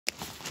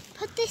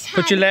with this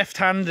hand. Put your left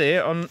hand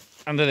there on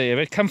under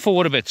there. Come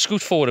forward a bit.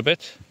 Scoot forward a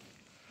bit.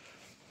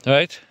 All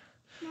right.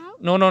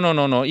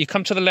 No. You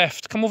come to the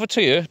left. Come over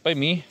to you by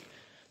me.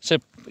 So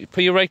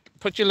put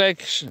your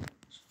legs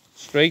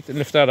straight and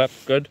lift that up.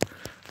 Good.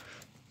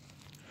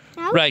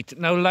 No? Right.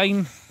 Now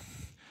line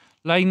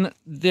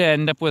the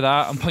end up with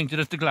that and point it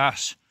at the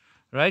glass.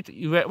 Right.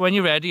 When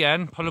you're ready,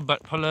 Anne, pull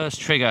a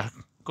trigger.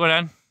 Go on,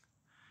 Anne.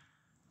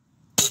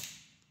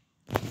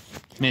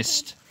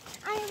 Missed.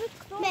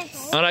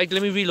 Miss. All right.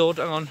 Let me reload.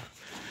 Hang on.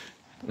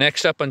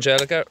 Next up,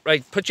 Angelica.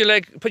 Right. Put your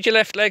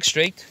left leg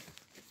straight.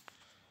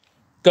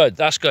 Good.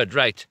 That's good.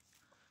 Right.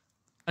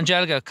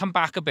 Angelica, come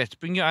back a bit.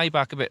 Bring your eye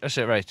back a bit. That's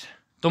it, right.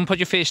 Don't put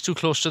your face too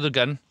close to the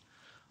gun.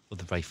 Or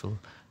the rifle.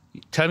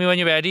 Tell me when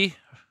you're ready.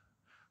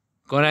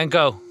 Go on and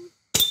go.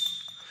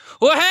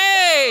 Oh,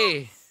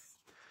 hey!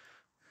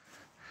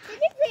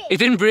 It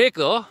didn't break,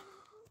 though.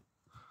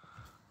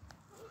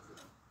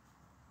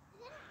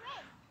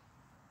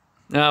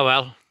 Oh,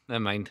 well. Never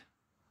mind.